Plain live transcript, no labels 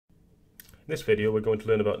In this video, we're going to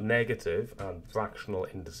learn about negative and fractional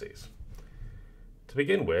indices. To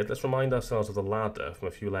begin with, let's remind ourselves of the ladder from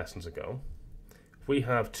a few lessons ago. If we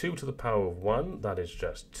have 2 to the power of 1, that is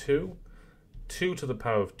just 2. 2 to the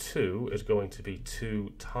power of 2 is going to be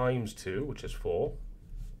 2 times 2, which is 4.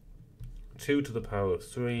 2 to the power of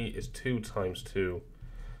 3 is 2 times 2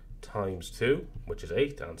 times 2, which is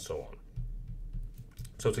 8, and so on.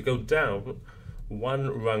 So to go down one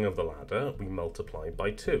rung of the ladder, we multiply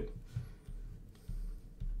by 2.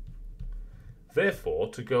 Therefore,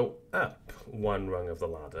 to go up one rung of the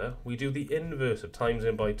ladder, we do the inverse of times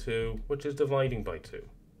in by 2, which is dividing by 2.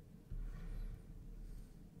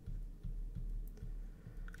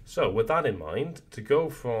 So, with that in mind, to go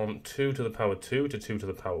from 2 to the power 2 to 2 to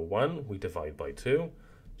the power 1, we divide by 2.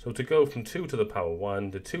 So to go from 2 to the power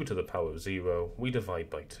 1 to 2 to the power of 0, we divide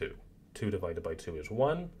by 2. 2 divided by 2 is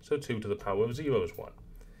 1, so 2 to the power of 0 is 1.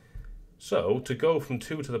 So, to go from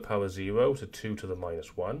 2 to the power 0 to 2 to the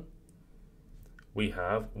minus 1, we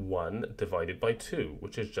have 1 divided by 2,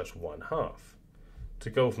 which is just 1/2. To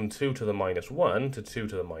go from 2 to the minus 1 to 2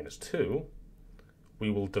 to the minus 2, we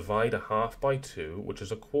will divide 1/2 by 2, which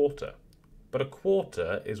is 1/4. But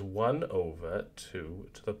 1/4 is 1 over 2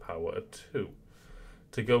 to the power of 2.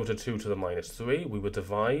 To go to 2 to the minus 3, we will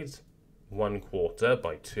divide 1/4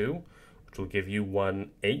 by 2, which will give you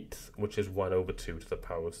 1/8, which is 1 over 2 to the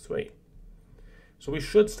power of 3. So we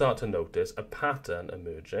should start to notice a pattern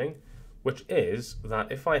emerging, which is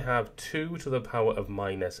that if I have 2 to the power of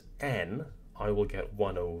minus n, I will get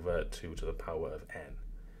 1 over 2 to the power of n.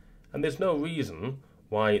 And there's no reason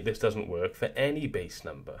why this doesn't work for any base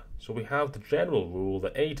number. So we have the general rule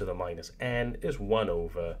that a to the minus n is 1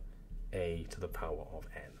 over a to the power of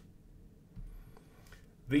n.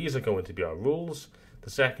 These are going to be our rules.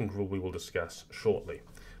 The second rule we will discuss shortly.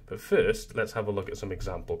 But first, let's have a look at some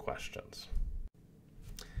example questions.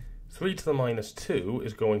 3 to the minus 2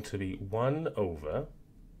 is going to be 1 over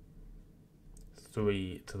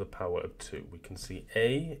 3 to the power of 2. We can see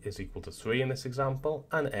a is equal to 3 in this example,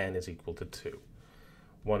 and n is equal to 2.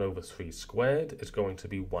 1 over 3 squared is going to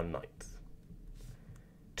be 1/9.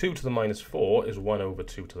 2 to the minus 4 is 1 over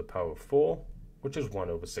 2 to the power of 4, which is 1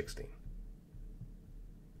 over 16.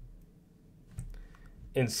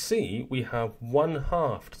 In C, we have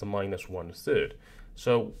 1/2 to the minus 1/3.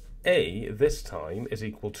 So a this time is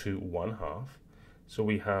equal to 1/2. So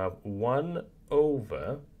we have 1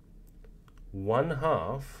 over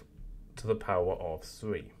 1/2 to the power of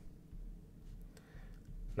 3.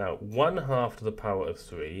 Now, 1/2 to the power of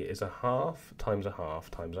 3 is 1/2 times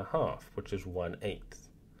 1/2 times 1/2, which is 1/8.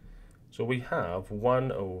 So we have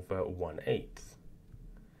 1 over 1/8.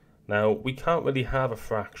 Now, we can't really have a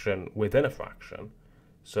fraction within a fraction,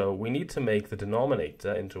 so we need to make the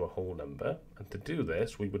denominator into a whole number, and to do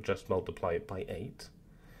this we would just multiply it by 8,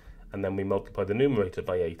 and then we multiply the numerator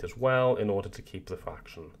by 8 as well in order to keep the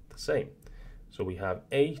fraction the same. So we have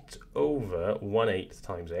 8 over 1/8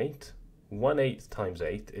 times 8. 1/8 times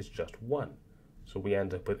 8 is just 1, so we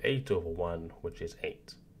end up with 8 over 1, which is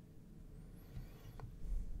 8.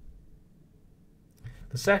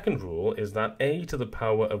 The second rule is that a to the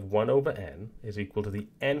power of 1 over n is equal to the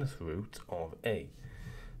nth root of a.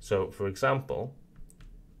 So, for example,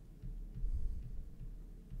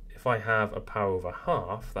 if I have a power of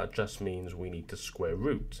 1/2, that just means we need to square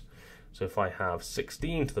root. So if I have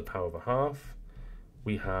 16 to the power of 1/2,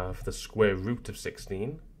 we have the square root of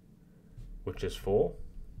 16, which is 4.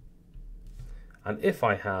 And if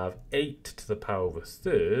I have 8 to the power of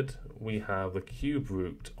 1/3, we have the cube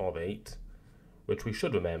root of 8, which we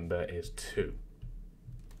should remember is 2.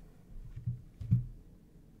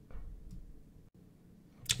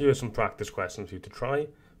 Here are some practice questions for you to try.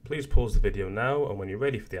 Please pause the video now, and when you're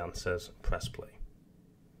ready for the answers, press play.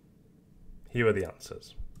 Here are the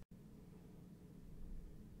answers.